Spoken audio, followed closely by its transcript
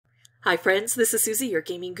Hi friends, this is Susie, your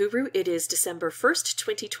gaming guru. It is December 1st,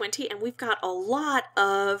 2020, and we've got a lot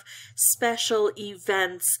of special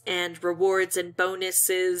events and rewards and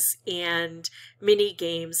bonuses and mini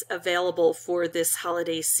games available for this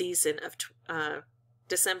holiday season of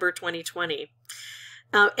December 2020.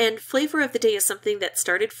 And Flavor of the Day is something that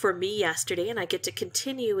started for me yesterday, and I get to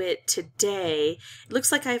continue it today. It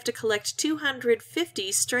looks like I have to collect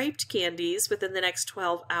 250 striped candies within the next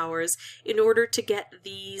 12 hours in order to get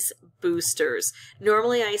these boosters.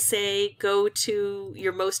 Normally I say go to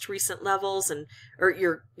your most recent levels or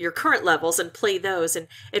your current levels and play those and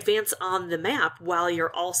advance on the map while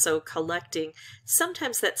you're also collecting.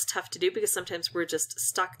 Sometimes that's tough to do because sometimes we're just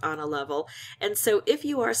stuck on a level. And so if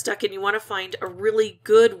you are stuck and you want to find a really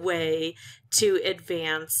good way to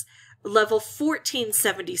advance, level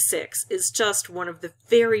 1476 is just one of the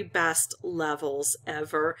very best levels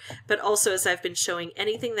ever. But also, as I've been showing,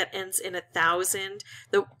 anything that ends in 1,000,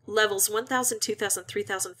 the levels 1,000, 2,000,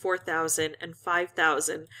 3,000, 4,000, and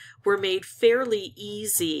 5,000 were made fairly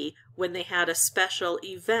easy when they had a special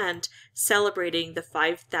event celebrating the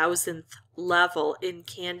 5,000th level in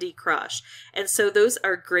Candy Crush. And so those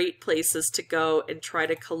are great places to go and try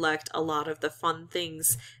to collect a lot of the fun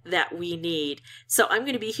things that we need. So I'm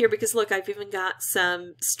going to be here because look, I've even got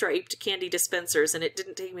some striped candy dispensers, and it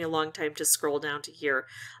didn't take me a long time to scroll down to here.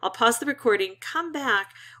 I'll pause the recording, come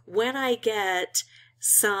back when I get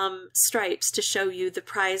some stripes to show you the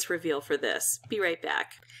prize reveal for this. Be right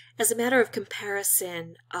back. As a matter of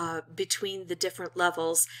comparison between the different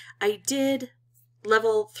levels, I did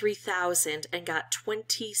level 3,000 and got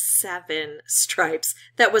 27 stripes.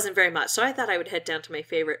 That wasn't very much, so I thought I would head down to my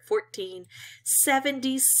favorite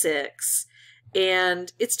 1476,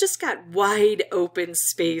 and it's just got wide open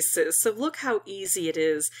spaces. So look how easy it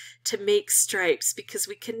is to make stripes, because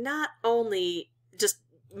we can not only just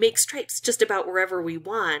make stripes just about wherever we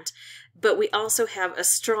want, but we also have a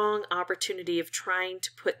strong opportunity of trying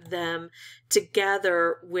to put them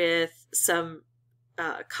together with some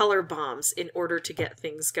color bombs in order to get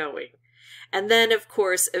things going. And then, of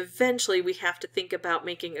course, eventually we have to think about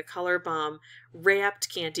making a color bomb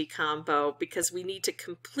wrapped candy combo, because we need to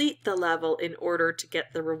complete the level in order to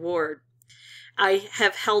get the reward. I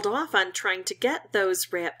have held off on trying to get those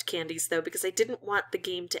wrapped candies, though, because I didn't want the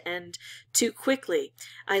game to end too quickly.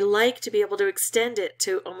 I like to be able to extend it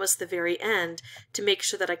to almost the very end to make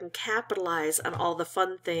sure that I can capitalize on all the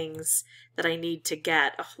fun things that I need to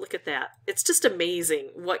get. Oh, look at that. It's just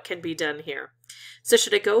amazing what can be done here. So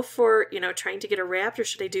should I go for, trying to get a wrapped, or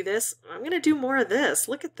should I do this? I'm going to do more of this.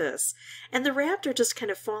 Look at this. And the wrapped are just kind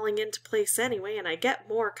of falling into place anyway, and I get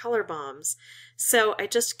more color bombs. So I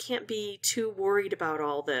just can't be too worried about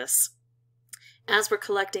all this. As we're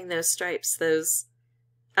collecting those stripes,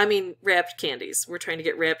 wrapped candies. We're trying to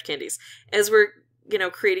get wrapped candies. As we're,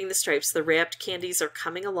 creating the stripes, the wrapped candies are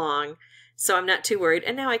coming along. So I'm not too worried.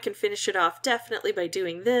 And now I can finish it off definitely by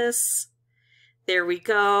doing this. There we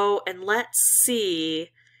go. And let's see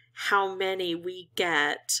how many we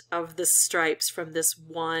get of the stripes from this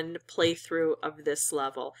one playthrough of this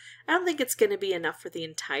level. I don't think it's going to be enough for the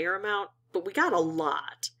entire amount, but we got a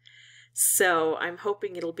lot. So I'm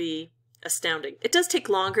hoping it'll be astounding. It does take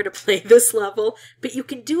longer to play this level, but you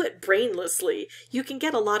can do it brainlessly. You can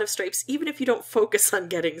get a lot of stripes even if you don't focus on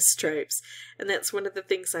getting stripes. And that's one of the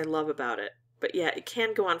things I love about it. But yeah, it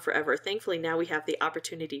can go on forever. Thankfully, now we have the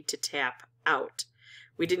opportunity to tap out.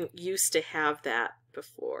 We didn't used to have that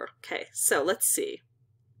before. Okay, so let's see.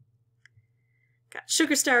 Got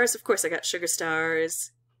sugar stars. Of course I got sugar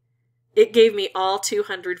stars. It gave me all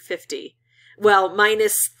 250. Well,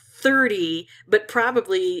 minus 30, but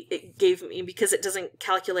probably it gave me, because it doesn't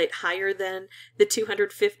calculate higher than the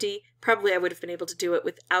 250, probably I would have been able to do it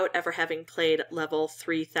without ever having played level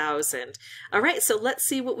 3000. All right, so let's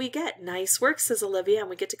see what we get. Nice work, says Olivia, and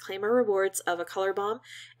we get to claim our rewards of a color bomb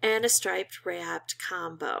and a striped wrapped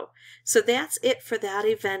combo. So that's it for that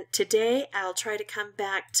event today. I'll try to come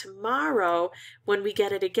back tomorrow when we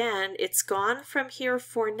get it again. It's gone from here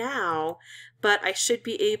for now, but I should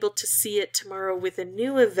be able to see it tomorrow with a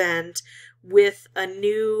new event with a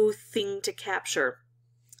new thing to capture.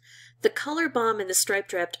 The color bomb and the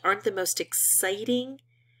striped wrapped aren't the most exciting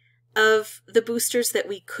of the boosters that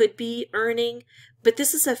we could be earning, but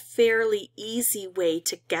this is a fairly easy way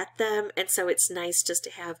to get them, and so it's nice just to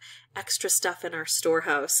have extra stuff in our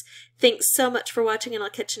storehouse. Thanks so much for watching, and I'll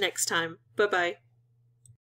catch you next time. Bye-bye.